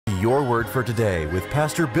Your Word for Today with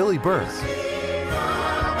Pastor Billy Burke.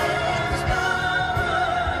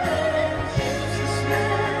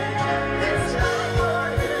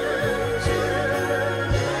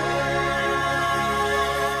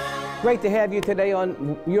 Great to have you today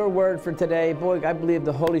on Your Word for Today. Boy, I believe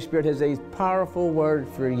the Holy Spirit has a powerful word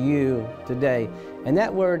for you today. And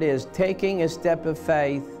that word is taking a step of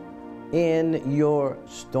faith in your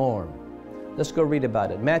storm. Let's go read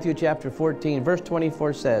about it. Matthew chapter 14, verse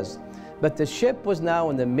 24 says, "But the ship was now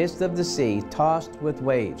in the midst of the sea, tossed with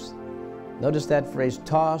waves." Notice that phrase,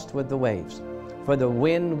 tossed with the waves, for the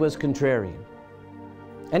wind was contrary.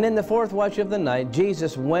 "And in the fourth watch of the night,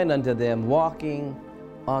 Jesus went unto them, walking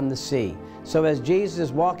on the sea." So as Jesus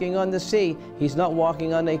is walking on the sea, he's not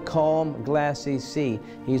walking on a calm, glassy sea.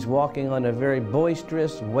 He's walking on a very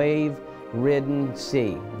boisterous, wave-ridden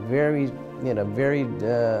sea.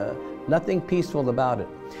 Nothing peaceful about it.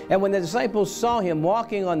 And when the disciples saw him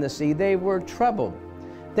walking on the sea, they were troubled.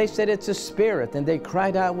 They said, "It's a spirit," and they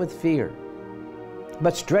cried out with fear.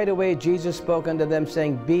 But straightway Jesus spoke unto them,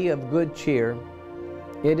 saying, "Be of good cheer,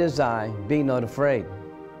 it is I, be not afraid."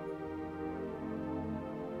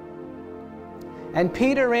 And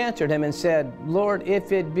Peter answered him and said, "Lord,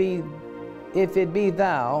 if it be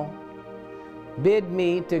thou, bid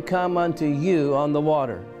me to come unto you on the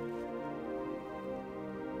water."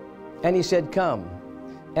 And he said, "Come."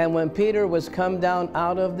 And when Peter was come down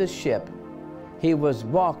out of the ship, he was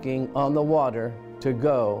walking on the water to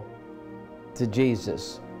go to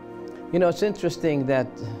Jesus. You know, it's interesting that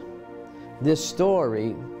this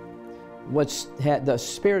story, what had the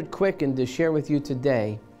Spirit quickened to share with you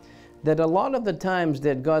today, that a lot of the times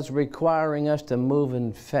that God's requiring us to move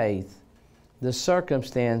in faith, the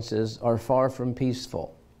circumstances are far from peaceful.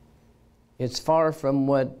 It's far from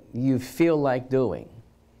what you feel like doing.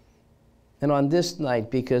 And on this night,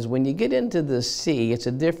 because when you get into the sea, it's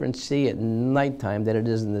a different sea at nighttime than it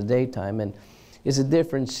is in the daytime. And it's a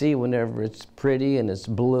different sea whenever it's pretty and it's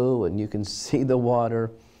blue and you can see the water.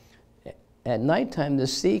 At nighttime, the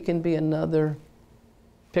sea can be another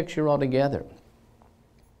picture altogether.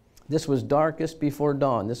 This was darkest before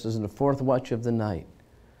dawn. This was in the fourth watch of the night.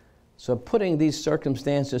 So putting these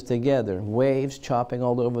circumstances together, waves chopping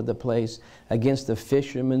all over the place against a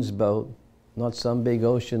fisherman's boat, not some big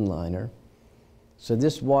ocean liner. So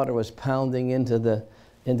this water was pounding into the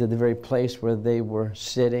very place where they were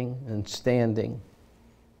sitting and standing.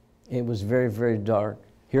 It was very, very dark.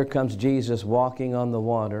 Here comes Jesus walking on the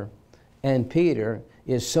water, and Peter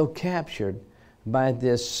is so captured by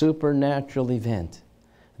this supernatural event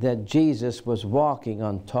that Jesus was walking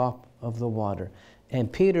on top of the water.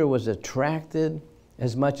 And Peter was attracted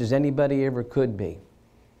as much as anybody ever could be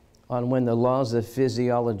on when the laws of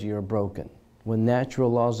physiology are broken. When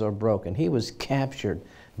natural laws are broken. He was captured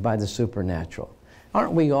by the supernatural.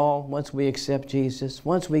 Aren't we all, once we accept Jesus,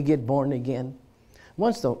 once we get born again,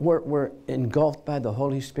 once we're engulfed by the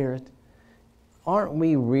Holy Spirit, aren't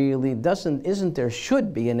we really,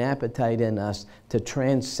 should be an appetite in us to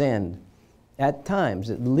transcend, at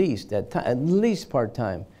times, at least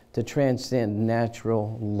part-time, to transcend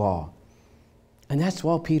natural law. And that's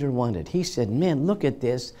all Peter wanted. He said, man, look at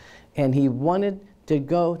this. And he wanted to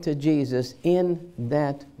go to Jesus in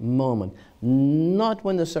that moment. Not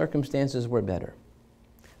when the circumstances were better.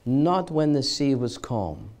 Not when the sea was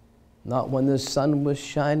calm. Not when the sun was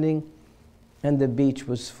shining and the beach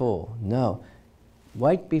was full. No.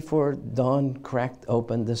 Right before dawn cracked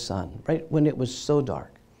open the sun. Right when it was so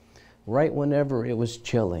dark. Right whenever it was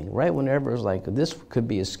chilling. Right whenever it was like, this could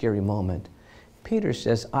be a scary moment. Peter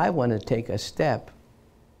says, I want to take a step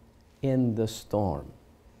in the storm.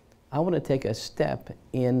 I want to take a step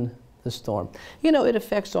in the storm. You know, it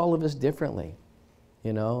affects all of us differently,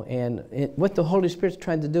 you know, and what the Holy Spirit's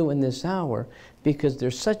trying to do in this hour, because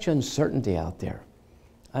there's such uncertainty out there.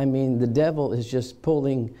 I mean, the devil is just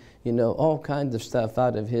pulling, you know, all kinds of stuff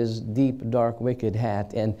out of his deep, dark, wicked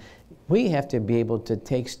hat, and we have to be able to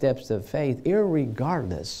take steps of faith,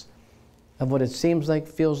 irregardless of what it seems like,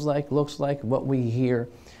 feels like, looks like, what we hear.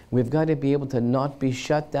 We've got to be able to not be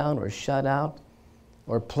shut down or shut out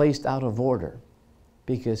or placed out of order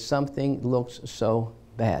because something looks so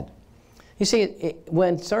bad. You see,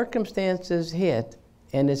 when circumstances hit,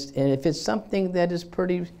 and if it's something that is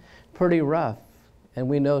pretty rough, and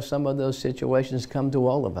we know some of those situations come to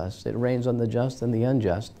all of us. It rains on the just and the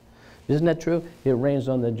unjust. Isn't that true? It rains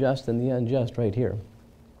on the just and the unjust right here.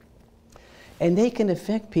 And they can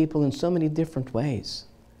affect people in so many different ways.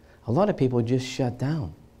 A lot of people just shut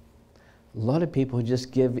down. A lot of people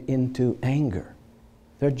just give into anger.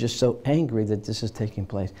 They're just so angry that this is taking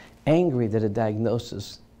place. Angry that a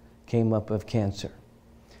diagnosis came up of cancer.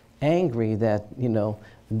 Angry that, you know,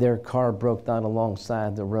 their car broke down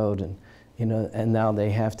alongside the road, and and now they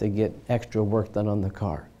have to get extra work done on the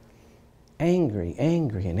car. Angry,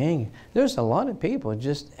 angry, and angry. There's a lot of people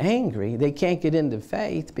just angry. They can't get into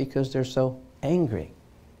faith because they're so angry.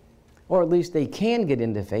 Or at least they can get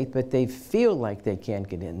into faith, but they feel like they can't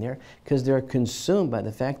get in there because they're consumed by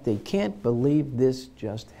the fact they can't believe this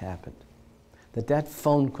just happened. That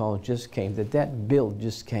phone call just came, that bill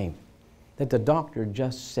just came, that the doctor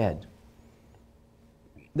just said,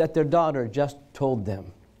 that their daughter just told them.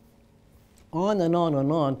 On and on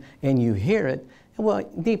and on, and you hear it. Well,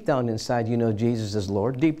 deep down inside, you know Jesus is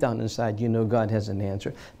Lord. Deep down inside, you know God has an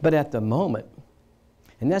answer. But at the moment,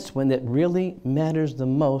 and that's when it really matters the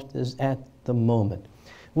most, is at the moment.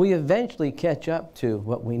 We eventually catch up to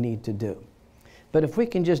what we need to do. But if we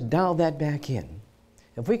can just dial that back in,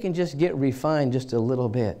 if we can just get refined just a little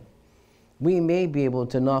bit, we may be able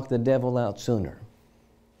to knock the devil out sooner.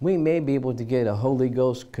 We may be able to get a Holy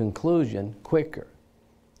Ghost conclusion quicker.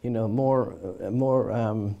 More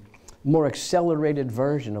accelerated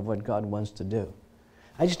version of what God wants to do.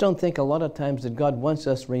 I just don't think a lot of times that God wants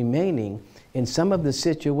us remaining in some of the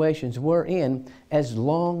situations we're in as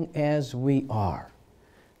long as we are.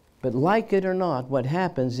 But like it or not, what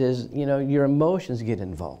happens is, your emotions get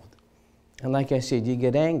involved. And like I said, you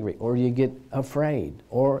get angry, or you get afraid,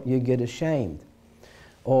 or you get ashamed,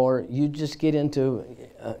 or you just get into,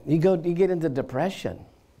 you get into depression.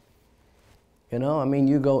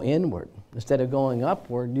 You go inward. Instead of going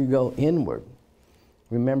upward, you go inward.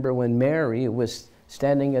 Remember when Mary was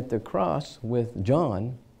standing at the cross with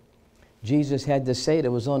John, Jesus had to say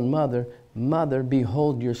to his own mother, "Mother,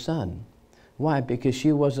 behold your son." Why? Because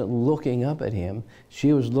she wasn't looking up at him.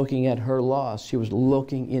 She was looking at her loss. She was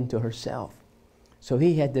looking into herself. So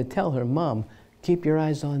he had to tell her, "Mom, keep your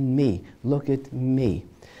eyes on me. Look at me."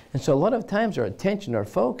 And so a lot of times our attention, our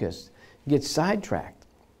focus gets sidetracked.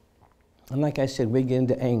 And like I said, we get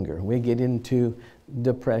into anger, we get into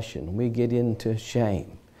depression, we get into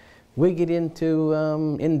shame, we get into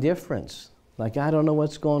indifference. Like, I don't know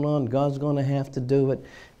what's going on, God's going to have to do it,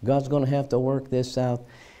 God's going to have to work this out.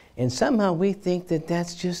 And somehow we think that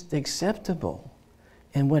that's just acceptable.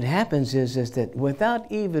 And what happens is that without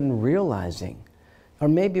even realizing, or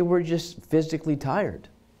maybe we're just physically tired.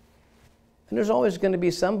 And there's always going to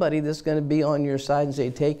be somebody that's going to be on your side and say,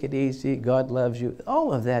 "Take it easy, God loves you."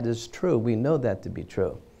 All of that is true. We know that to be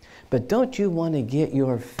true. But don't you want to get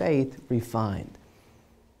your faith refined?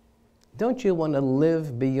 Don't you want to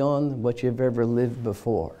live beyond what you've ever lived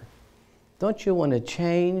before? Don't you want to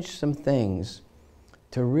change some things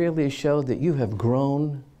to really show that you have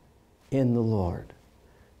grown in the Lord,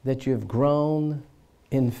 that you've grown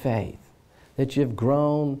in faith, that you've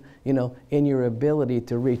grown, in your ability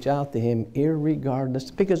to reach out to Him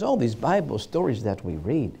irregardless? Because all these Bible stories that we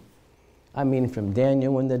read, from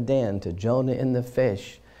Daniel in the den to Jonah in the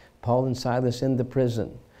fish, Paul and Silas in the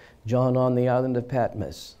prison, John on the island of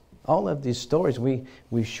Patmos, all of these stories,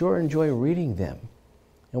 we sure enjoy reading them.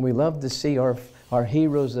 And we love to see our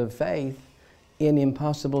heroes of faith in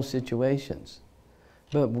impossible situations.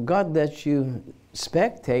 But God lets you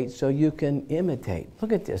spectate so you can imitate.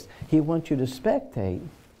 Look at this. He wants you to spectate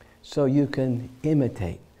so you can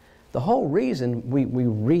imitate. The whole reason we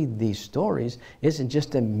read these stories isn't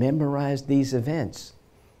just to memorize these events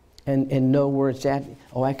and know where it's at.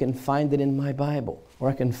 Oh, I can find it in my Bible, or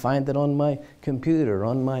I can find it on my computer,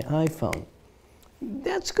 on my iPhone.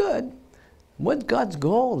 That's good. What God's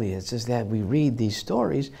goal is that we read these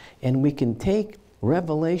stories and we can take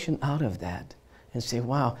revelation out of that and say,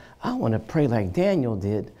 wow, I want to pray like Daniel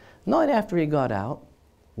did, not after he got out,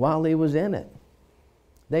 while he was in it.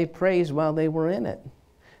 They praised while they were in it.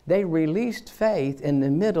 They released faith in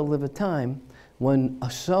the middle of a time when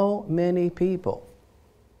so many people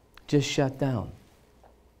just shut down.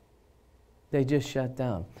 They just shut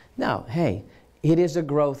down. Now, hey, it is a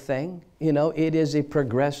growth thing. It is a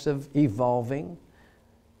progressive evolving.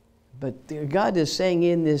 But God is saying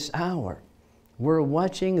in this hour, we're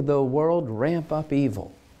watching the world ramp up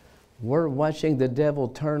evil. We're watching the devil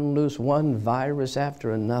turn loose one virus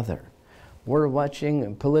after another. We're watching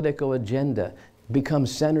a political agenda become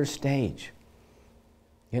center stage.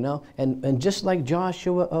 And just like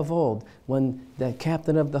Joshua of old, when the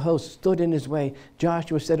captain of the host stood in his way,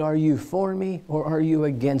 Joshua said, "Are you for me or are you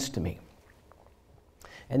against me?"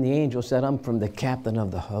 And the angel said, "I'm from the captain of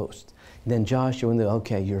the host." And then Joshua knew,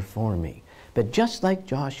 okay, you're for me. But just like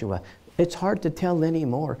Joshua, it's hard to tell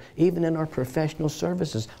anymore, even in our professional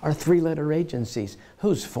services, our three-letter agencies,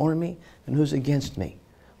 who's for me and who's against me.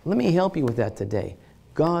 Let me help you with that today.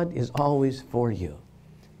 God is always for you.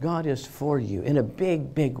 God is for you in a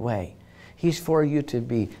big, big way. He's for you to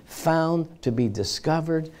be found, to be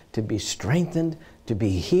discovered, to be strengthened, to be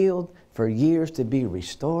healed, for years to be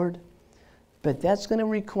restored. But that's going to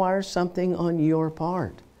require something on your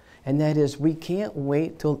part. And that is, we can't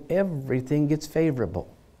wait till everything gets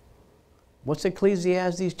favorable. What's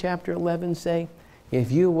Ecclesiastes chapter 11 say?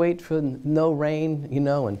 If you wait for no rain,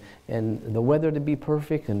 and the weather to be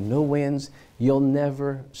perfect and no winds, you'll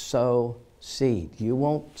never sow seed. You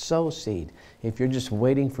won't sow seed if you're just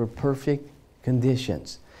waiting for perfect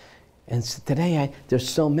conditions. And so today, there's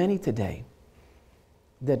so many today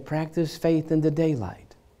that practice faith in the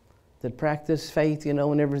daylight, that practice faith,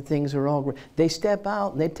 whenever things are all great. They step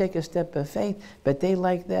out and they take a step of faith, but they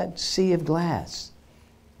like that sea of glass.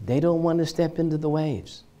 They don't want to step into the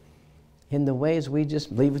waves. In the waves, we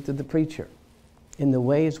just leave it to the preacher. In the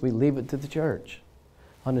waves, we leave it to the church.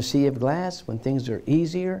 On the sea of glass, when things are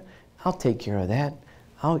easier, I'll take care of that.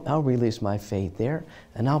 I'll release my faith there,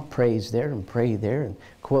 and I'll praise there and pray there and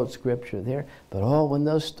quote scripture there. But when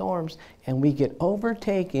those storms, and we get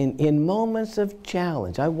overtaken in moments of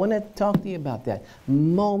challenge. I want to talk to you about that.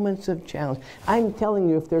 Moments of challenge. I'm telling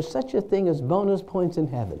you, if there's such a thing as bonus points in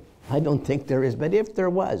heaven, I don't think there is, but if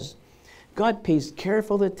there was, God pays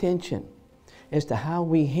careful attention as to how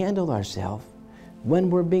we handle ourselves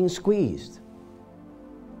when we're being squeezed.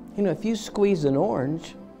 If you squeeze an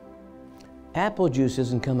orange, apple juice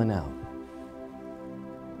isn't coming out.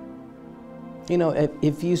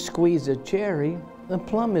 If you squeeze a cherry, a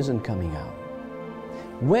plum isn't coming out.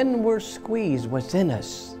 When we're squeezed, what's in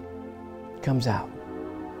us comes out.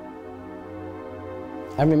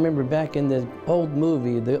 I remember back in the old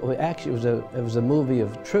movie, actually it was a movie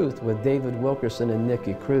of truth with David Wilkerson and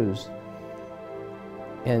Nicky Cruz.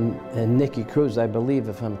 And Nicky Cruz, I believe,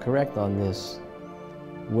 if I'm correct on this,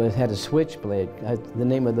 had a switchblade. The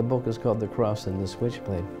name of the book is called The Cross and the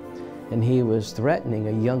Switchblade. And he was threatening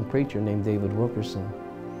a young preacher named David Wilkerson.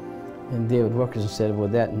 And David Wilkerson said,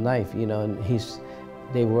 with that knife, and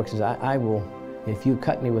David Wilkerson says, I will, if you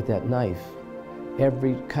cut me with that knife,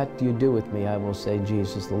 every cut you do with me, I will say,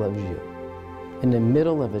 Jesus loves you. In the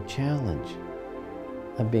middle of a challenge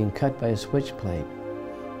of being cut by a switchblade,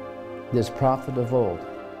 this prophet of old,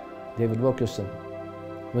 David Wilkerson,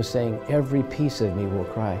 was saying, every piece of me will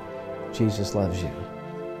cry, Jesus loves you.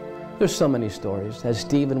 There's so many stories. As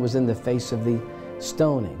Stephen was in the face of the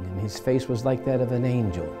stoning, and his face was like that of an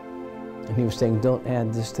angel, and he was saying, don't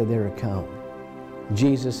add this to their account.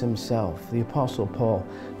 Jesus himself, the Apostle Paul.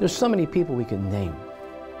 There's so many people we can name.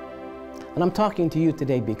 And I'm talking to you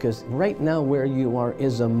today because right now where you are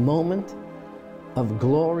is a moment of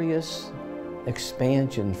glorious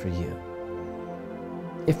expansion for you.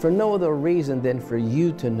 If for no other reason than for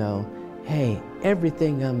you to know, hey,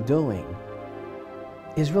 everything I'm doing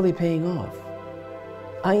is really paying off.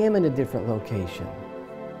 I am in a different location.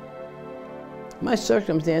 My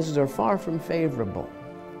circumstances are far from favorable.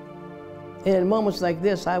 And in moments like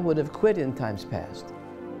this, I would have quit in times past.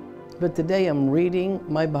 But today I'm reading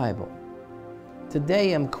my Bible.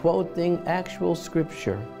 Today I'm quoting actual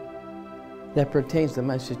scripture that pertains to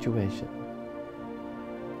my situation.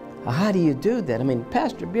 How do you do that? I mean,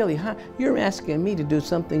 Pastor Billy, you're asking me to do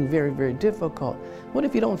something very, very difficult. What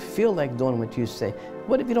if you don't feel like doing what you say?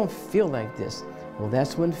 What if you don't feel like this? Well,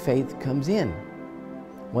 that's when faith comes in.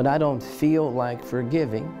 When I don't feel like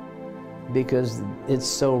forgiving because it's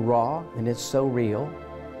so raw and it's so real.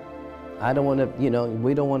 I don't want to,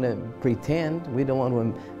 we don't want to pretend. We don't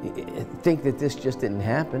want to think that this just didn't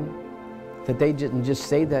happen, that they didn't just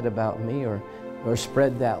say that about me or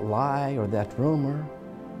spread that lie or that rumor.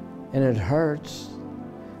 And it hurts,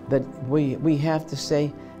 but we have to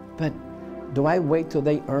say, but do I wait till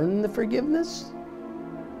they earn the forgiveness?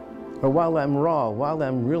 Or while I'm raw, while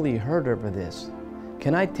I'm really hurt over this,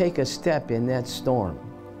 can I take a step in that storm?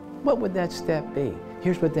 What would that step be?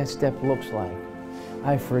 Here's what that step looks like.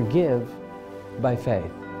 I forgive by faith.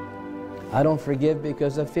 I don't forgive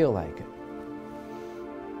because I feel like it.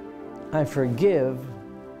 I forgive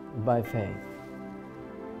by faith.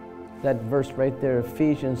 That verse right there,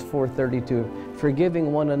 Ephesians 4:32,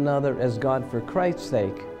 forgiving one another as God for Christ's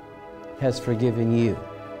sake has forgiven you.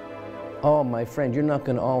 Oh, my friend, you're not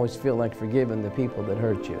going to always feel like forgiving the people that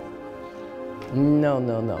hurt you. No.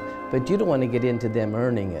 But you don't want to get into them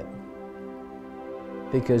earning it.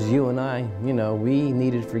 Because you and I, we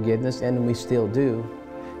needed forgiveness, and we still do.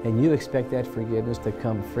 And you expect that forgiveness to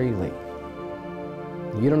come freely.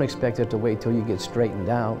 You don't expect it to wait till you get straightened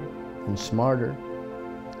out and smarter.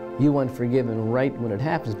 You want forgiven right when it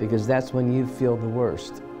happens, because that's when you feel the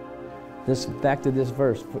worst. Back to this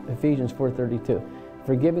verse, Ephesians 4:32.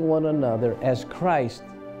 Forgiving one another as Christ,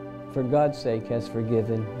 for God's sake, has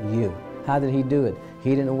forgiven you. How did he do it?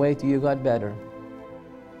 He didn't wait till you got better.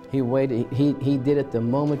 He waited. He did it the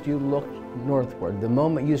moment you looked northward, the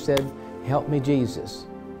moment you said, "Help me, Jesus."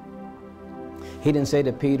 He didn't say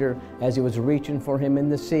to Peter as he was reaching for him in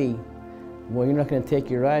the sea, "Well, you're not going to take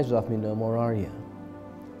your eyes off me no more, are you?"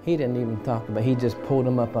 He didn't even talk about it. He just pulled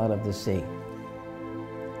him up out of the sea.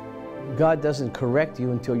 God doesn't correct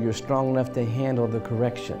you until you're strong enough to handle the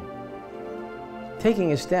correction.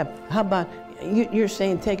 Taking a step, how about, you're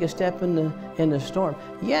saying take a step in the storm.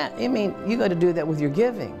 Yeah, I mean, you got to do that with your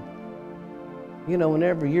giving. You know,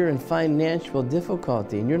 whenever you're in financial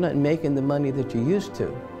difficulty and you're not making the money that you used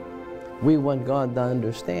to, we want God to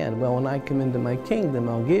understand, well, when I come into my kingdom,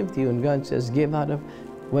 I'll give to you. And God says, give out of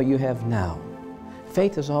what you have now.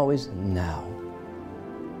 Faith is always now.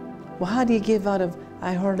 Well, how do you give out of,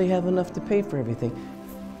 I hardly have enough to pay for everything?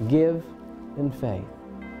 Give in faith.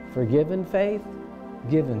 Forgive in faith,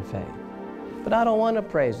 give in faith. But I don't want to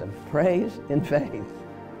praise Him. Praise in faith.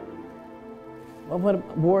 Well,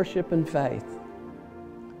 what worship in faith?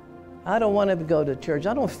 I don't want to go to church.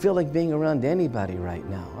 I don't feel like being around anybody right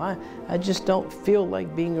now. I just don't feel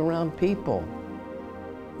like being around people.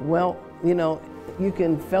 Well, you know, you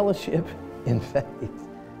can fellowship in faith.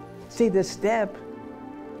 See, the step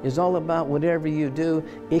is all about whatever you do.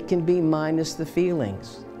 It can be minus the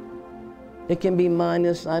feelings. It can be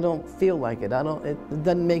minus, I don't feel like it. It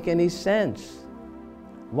doesn't make any sense.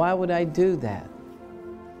 Why would I do that?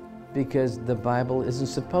 Because the Bible isn't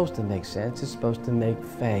supposed to make sense. It's supposed to make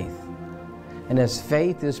faith. And as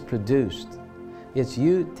faith is produced, it's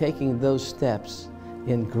you taking those steps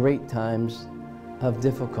in great times of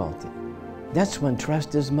difficulty. That's when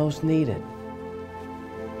trust is most needed.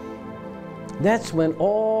 That's when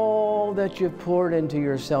all that you've poured into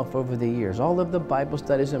yourself over the years, all of the Bible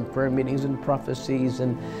studies and prayer meetings and prophecies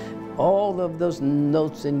and all of those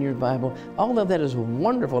notes in your Bible, all of that is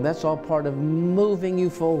wonderful. That's all part of moving you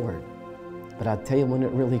forward. But I'll tell you when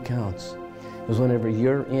it really counts is whenever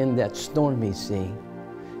you're in that stormy sea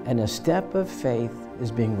and a step of faith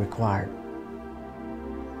is being required.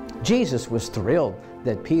 Jesus was thrilled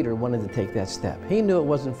that Peter wanted to take that step. He knew it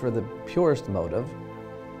wasn't for the purest motive.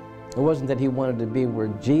 It wasn't that he wanted to be where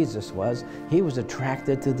Jesus was. He was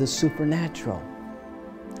attracted to the supernatural.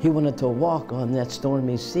 He wanted to walk on that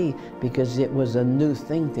stormy sea because it was a new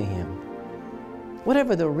thing to him.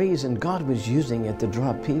 Whatever the reason, God was using it to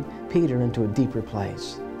draw Peter into a deeper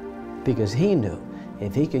place because he knew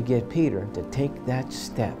if he could get Peter to take that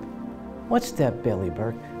step. What step, Billy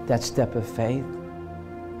Burke? That step of faith.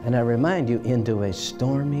 And I remind you, into a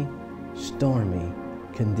stormy, stormy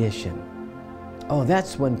condition. Oh,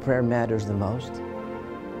 that's when prayer matters the most.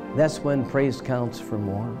 That's when praise counts for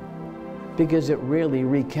more. Because it really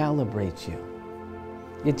recalibrates you.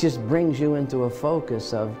 It just brings you into a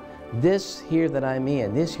focus of this here that I'm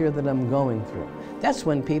in, this here that I'm going through. That's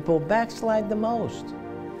when people backslide the most.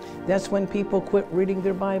 That's when people quit reading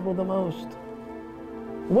their Bible the most.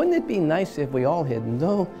 Wouldn't it be nice if we all had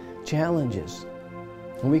no challenges?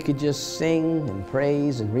 And we could just sing and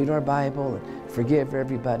praise and read our Bible and forgive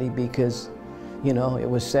everybody because, you know, it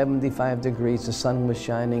was 75 degrees, the sun was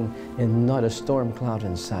shining, and not a storm cloud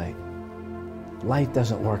in sight. Life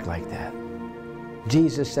doesn't work like that.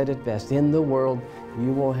 Jesus said it best, in the world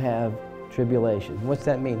you will have tribulation. What's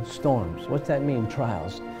that mean? Storms. What's that mean?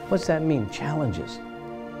 Trials. What's that mean? Challenges.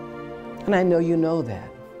 And I know you know that.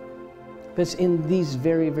 But it's in these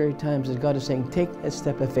very, very times that God is saying, take a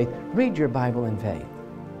step of faith. Read your Bible in faith.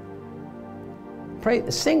 Pray,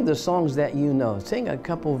 sing the songs that you know. Sing a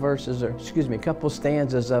couple verses, or excuse me, a couple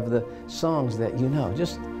stanzas of the songs that you know.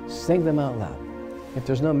 Just sing them out loud. If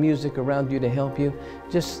there's no music around you to help you,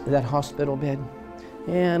 just that hospital bed.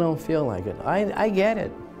 Yeah, I don't feel like it. I get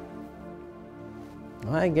it.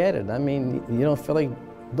 I get it. I mean, you don't feel like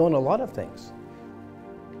doing a lot of things.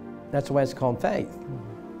 That's why it's called faith.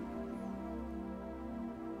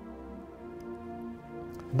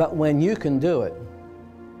 But when you can do it,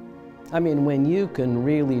 I mean, when you can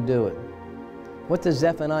really do it, what does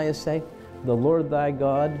Zephaniah say? The Lord thy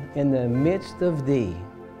God in the midst of thee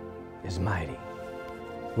is mighty.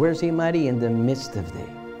 Where's He mighty? In the midst of thee.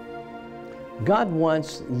 God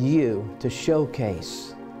wants you to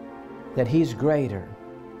showcase that He's greater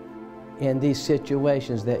in these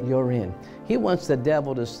situations that you're in. He wants the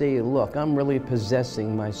devil to see, look, I'm really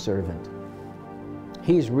possessing my servant.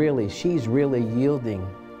 She's really yielding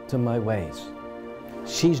to my ways.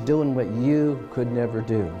 She's doing what you could never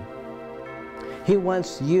do. He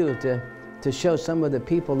wants you to show some of the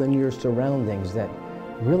people in your surroundings that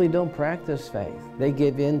really don't practice faith. They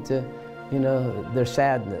give in to, you know, their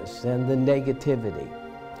sadness and the negativity.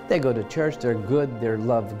 They go to church, they're good, they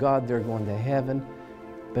love God, they're going to heaven,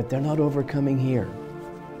 but they're not overcoming here.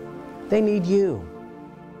 They need you.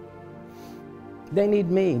 They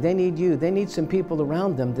need me. They need you. They need some people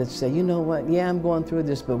around them that say, you know what, yeah, I'm going through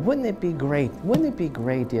this, but wouldn't it be great? Wouldn't it be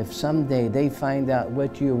great if someday they find out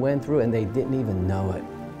what you went through and they didn't even know it?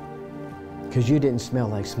 Because you didn't smell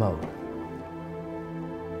like smoke.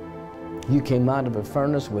 You came out of a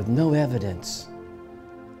furnace with no evidence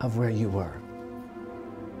of where you were.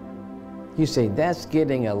 You say, that's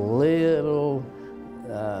getting a little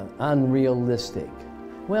unrealistic.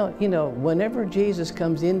 Well, you know, whenever Jesus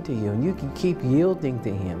comes into you and you can keep yielding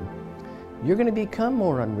to Him, you're going to become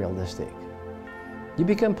more unrealistic. You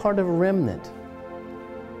become part of a remnant.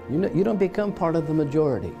 You don't become part of the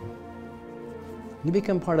majority. You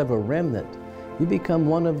become part of a remnant. You become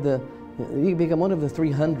one of the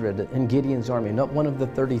 300 in Gideon's army, not one of the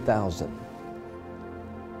 30,000.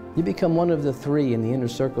 You become one of the 3 in the inner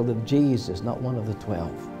circle of Jesus, not one of the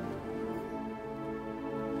 12.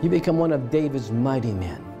 You become one of David's mighty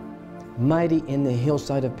men, mighty in the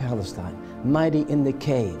hillside of Palestine, mighty in the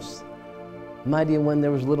caves, mighty when there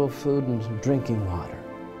was little food and some drinking water.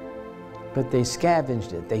 But they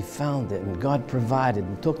scavenged it, they found it, and God provided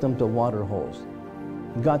and took them to water holes.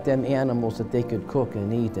 Got them animals that they could cook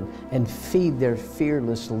and eat and feed their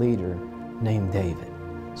fearless leader named David.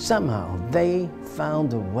 Somehow they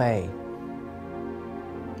found a way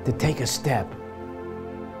to take a step,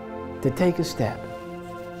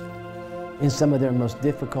 in some of their most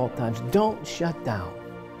difficult times. Don't shut down.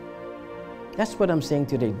 That's what I'm saying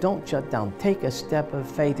today. Don't shut down. Take a step of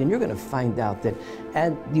faith, and you're going to find out that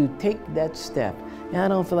as you take that step, and I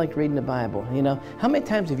don't feel like reading the Bible, you know. How many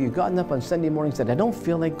times have you gotten up on Sunday morning and said, I don't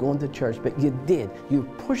feel like going to church, but you did. You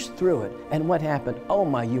pushed through it, and what happened? Oh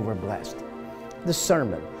my, you were blessed. The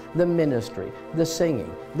sermon, the ministry, the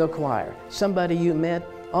singing, the choir, somebody you met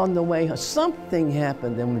on the way, something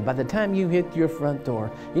happened, and by the time you hit your front door,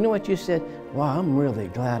 you know what you said? Wow, I'm really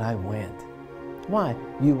glad I went. Why?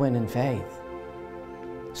 You went in faith.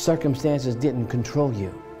 Circumstances didn't control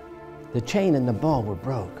you. The chain and the ball were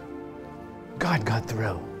broke. God got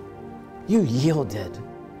through. You yielded.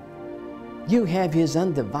 You have His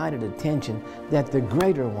undivided attention that the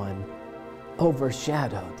greater one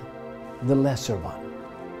overshadowed the lesser one.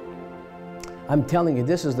 I'm telling you,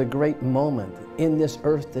 this is the great moment in this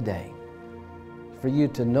earth today for you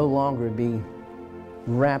to no longer be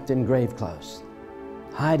wrapped in grave clothes,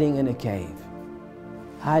 hiding in a cave,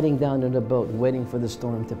 hiding down in a boat waiting for the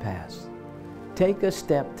storm to pass. Take a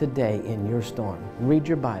step today in your storm. Read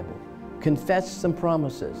your Bible. Confess some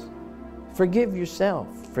promises. Forgive yourself.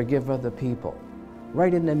 Forgive other people.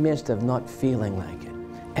 Right in the midst of not feeling like it.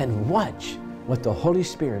 And watch what the Holy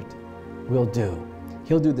Spirit will do.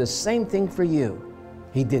 He'll do the same thing for you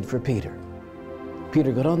He did for Peter.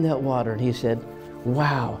 Peter got on that water and he said,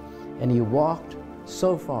 wow. And he walked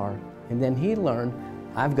so far, and then he learned,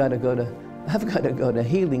 I've got to go to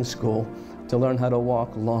healing school to learn how to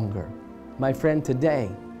walk longer. My friend, today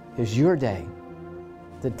is your day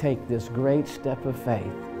to take this great step of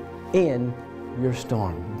faith in your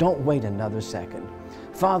storm. Don't wait another second.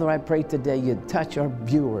 Father, I pray today you'd touch our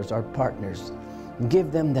viewers, our partners, and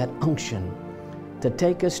give them that unction to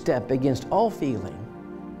take a step against all feeling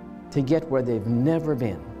to get where they've never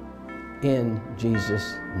been, in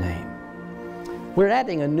Jesus' name. We're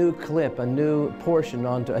adding a new clip, a new portion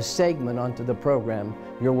onto a segment onto the program,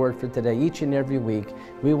 Your Word for Today. Each and every week,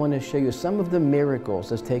 we want to show you some of the miracles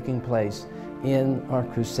that's taking place in our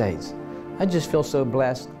crusades. I just feel so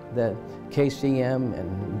blessed that KCM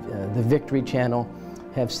and the Victory Channel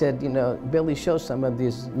have said, you know, Billy, show some of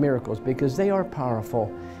these miracles because they are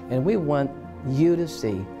powerful, and we want you to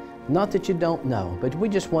see, not that you don't know, but we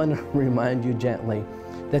just want to remind you gently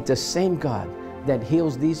that the same God that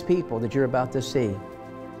heals these people that you're about to see,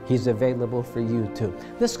 He's available for you too.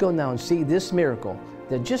 Let's go now and see this miracle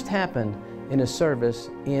that just happened in a service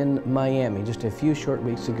in Miami just a few short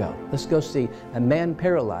weeks ago. Let's go see a man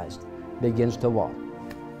paralyzed begins to walk.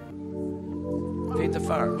 Feed the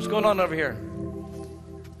fire. What's going on over here?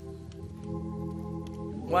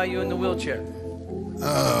 Why are you in the wheelchair?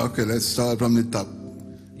 Okay, let's start from the top.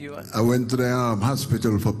 I went to the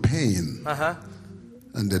hospital for pain.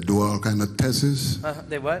 And they do all kind of tests.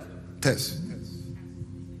 They what? Tests.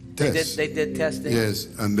 They did testing? Yes,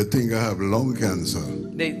 and they think I have lung cancer.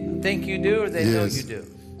 They think you do, or they know you do?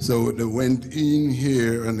 So they went in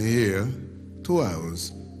here and here, 2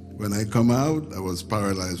 hours. When I come out, I was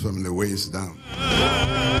paralyzed from the waist down.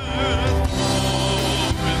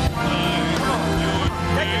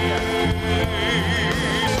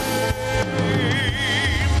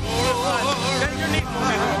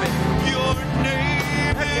 Your name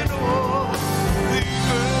in all the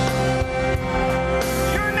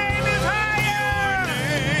earth.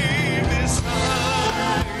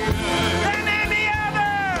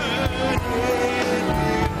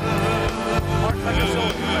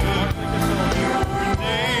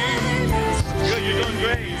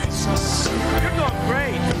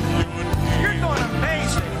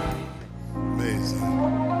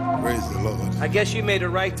 Praise the Lord. I guess you made a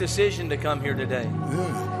right decision to come here today.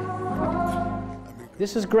 Yeah.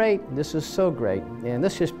 This is great. This is so great. And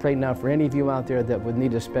let's just pray now for any of you out there that would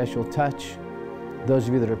need a special touch. Those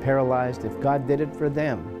of you that are paralyzed, if God did it for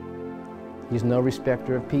them, He's no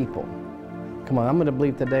respecter of people. Come on, I'm going to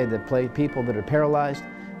believe today that people that are paralyzed,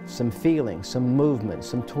 some feeling, some movement,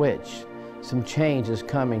 some twitch, some change is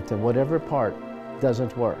coming to whatever part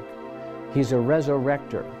doesn't work. He's a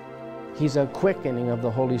resurrector. He's a quickening of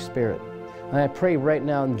the Holy Spirit. And I pray right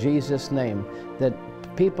now in Jesus' name that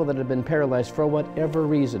people that have been paralyzed for whatever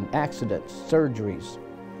reason, accidents, surgeries,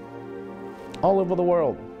 all over the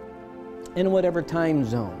world, in whatever time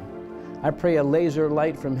zone, I pray a laser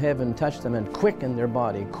light from heaven touch them and quicken their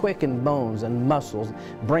body, quicken bones and muscles,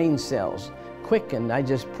 brain cells. Quicken, I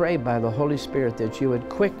just pray by the Holy Spirit that you would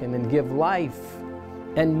quicken and give life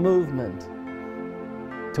and movement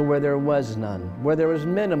to where there was none. Where there was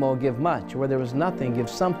minimal, give much. Where there was nothing, give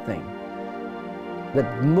something.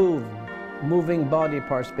 That moving body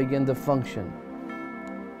parts begin to function.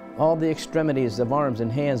 All the extremities of arms and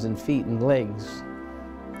hands and feet and legs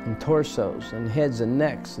and torsos and heads and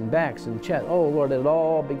necks and backs and chest. Oh Lord, it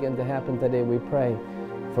all begin to happen today. We pray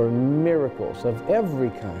for miracles of every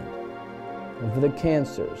kind. And for the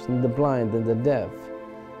cancers and the blind and the deaf.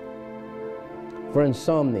 For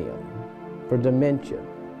insomnia, for dementia,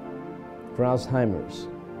 for Alzheimer's.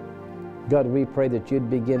 God, we pray that you'd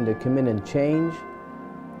begin to come in and change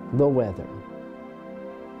the weather.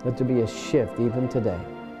 Let there be a shift even today.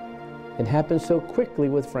 It happened so quickly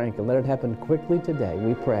with Franklin. Let it happen quickly today,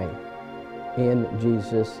 we pray, in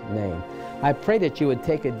Jesus' name. I pray that you would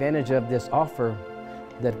take advantage of this offer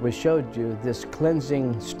that we showed you, this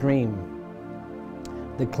cleansing stream,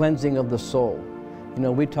 the cleansing of the soul. You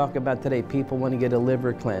know, we talk about today, people want to get a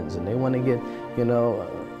liver cleanse, and they want to get, you know,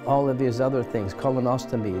 all of these other things,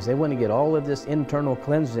 colonostomies. They want to get all of this internal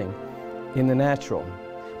cleansing in the natural.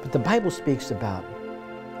 But the Bible speaks about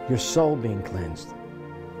your soul being cleansed.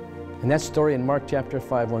 And that story in Mark chapter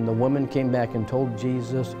 5, when the woman came back and told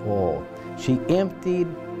Jesus all, she emptied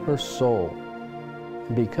her soul.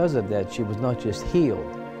 And because of that, she was not just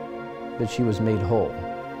healed, but she was made whole.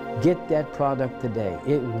 Get that product today.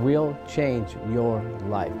 It will change your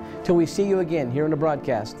life. Till we see you again here in the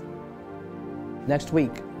broadcast next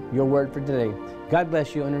week, your word for today. God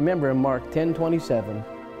bless you. And remember in Mark 10:27,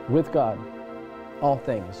 with God, all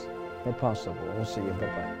things are possible. We'll see you.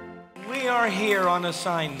 Bye-bye. We are here on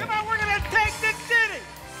assignment. Come on, we're going to take the city.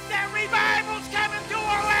 That revival's coming to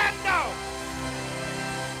Orlando.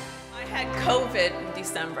 I had COVID in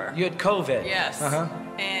December. You had COVID? Yes.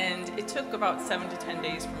 And it took about 7 to 10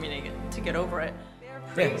 days for me to get over it. They're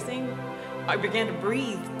praising. I began to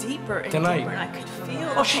breathe deeper and deeper, and I could feel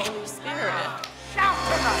the Holy Spirit. Shout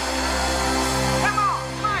tonight.